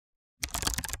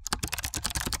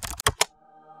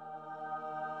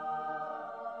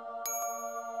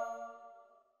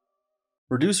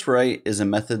reduceRight is a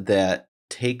method that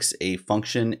takes a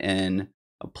function and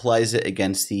applies it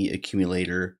against the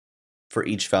accumulator for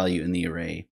each value in the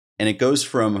array. And it goes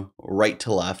from right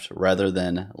to left rather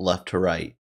than left to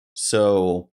right.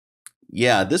 So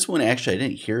yeah, this one actually I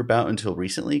didn't hear about until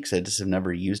recently because I just have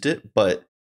never used it. But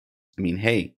I mean,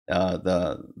 hey,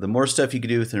 the more stuff you can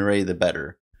do with an array, the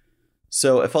better.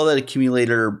 So if all that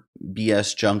accumulator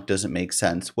BS junk doesn't make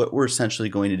sense, what we're essentially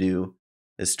going to do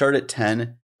is start at 10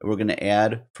 and we're going to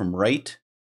add from right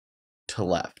to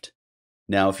left.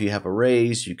 Now, if you have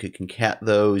arrays, you could concat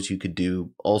those, you could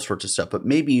do all sorts of stuff, but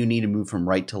maybe you need to move from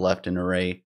right to left in an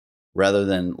array rather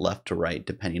than left to right,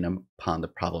 depending upon the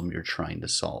problem you're trying to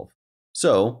solve.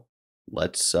 So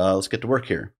let's get to work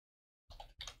here.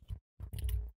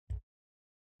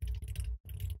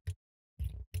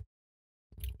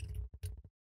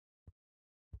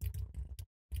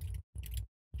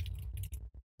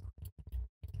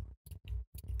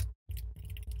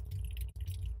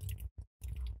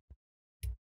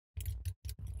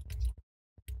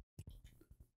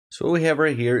 So what we have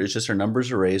right here is just our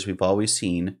numbers arrays we've always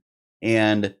seen.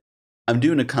 And I'm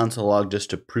doing a console log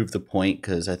just to prove the point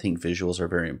because I think visuals are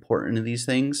very important in these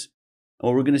things. And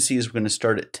what we're going to see is we're going to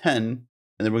start at 10 and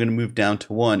then we're going to move down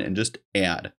to 1 and just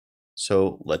add.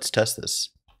 So let's test this.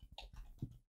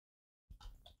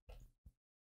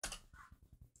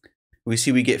 We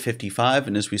see we get 55,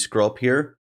 and as we scroll up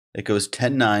here, it goes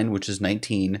 10, 9, which is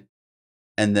 19.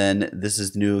 And then this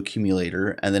is the new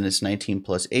accumulator, and then it's 19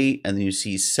 plus 8, and then you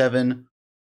see 7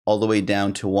 all the way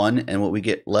down to 1, and what we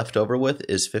get left over with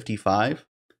is 55.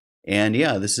 And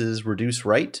yeah, this is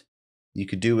reduceRight. You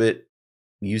could do it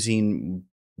using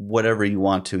whatever you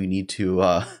want to. You need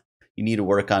to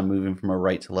work on moving from a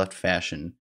right to left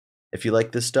fashion. If you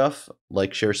like this stuff,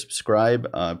 like, share, subscribe.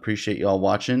 Appreciate you all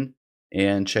watching,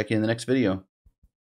 and check you in the next video.